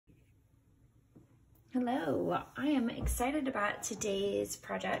Hello, I am excited about today's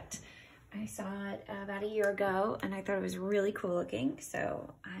project. I saw it about a year ago and I thought it was really cool looking,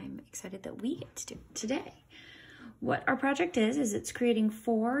 so I'm excited that we get to do it today. What our project is it's creating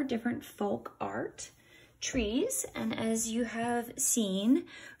 4 different folk art trees, and as you have seen,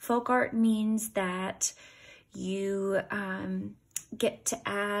 folk art means that you get to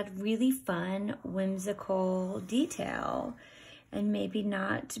add really fun, whimsical detail and maybe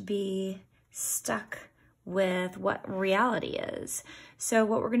not be stuck with what reality is. So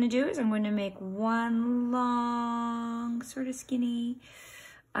what we're going to do is I'm going to make one long, sort of skinny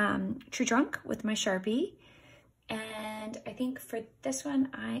tree trunk with my Sharpie. And I think for this one,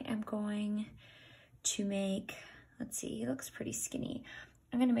 I am going to make, let's see, he looks pretty skinny.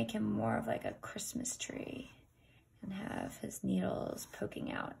 I'm going to make him more of like a Christmas tree and have his needles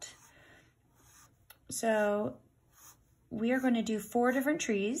poking out. So we are going to do 4 different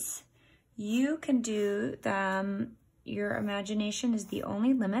trees. You can do them, your imagination is the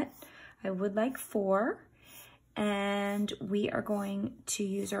only limit. I would like 4, and we are going to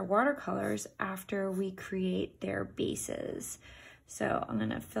use our watercolors after we create their bases. So I'm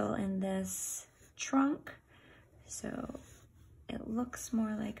gonna fill in this trunk so it looks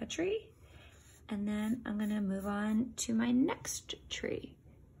more like a tree, and then I'm gonna move on to my next tree.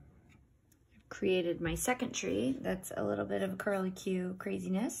 I've created my second tree. That's a little bit of curlicue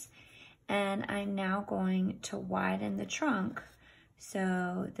craziness. And I'm now going to widen the trunk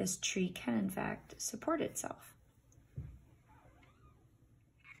so this tree can in fact support itself.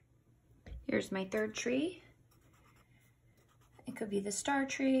 Here's my third tree. It could be the star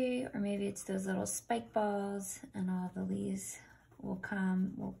tree, or maybe it's those little spike balls, and all the leaves will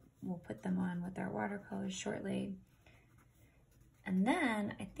come. We'll put them on with our watercolors shortly. And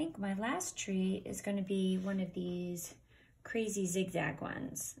then I think my last tree is going to be one of these crazy zigzag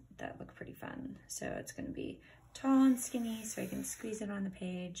ones that look pretty fun. So it's going to be tall and skinny so I can squeeze it on the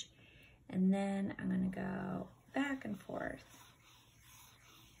page, and then I'm going to go back and forth.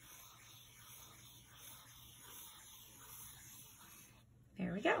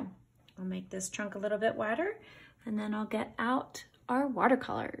 There we go. I'll make this trunk a little bit wider, and then I'll get out our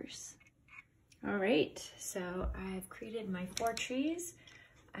watercolors. All right, so I've created my 4 trees.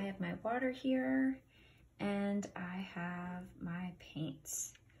 I have my water here, and I have my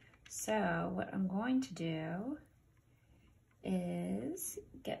paints. So what I'm going to do is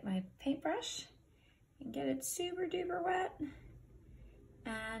get my paintbrush and get it super duper wet,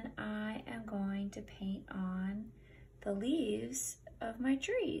 and I am going to paint on the leaves of my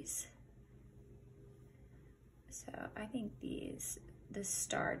trees. So I think this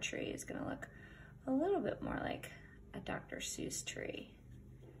star tree is gonna look a little bit more like a Dr. Seuss tree.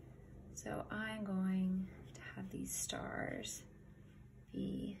 So I'm going to have these stars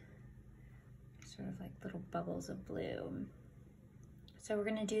be sort of like little bubbles of blue. So we're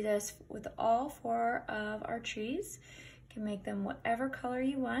gonna do this with all 4 of our trees. You can make them whatever color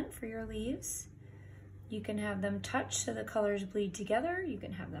you want for your leaves. You can have them touch so the colors bleed together. You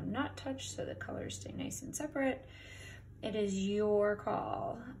can have them not touch so the colors stay nice and separate. It is your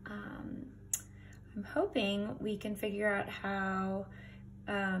call. I'm hoping we can figure out how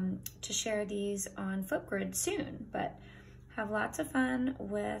to share these on Flipgrid soon, but have lots of fun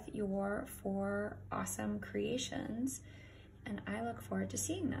with your 4 awesome creations, and I look forward to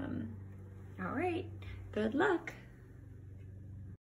seeing them. All right, good luck.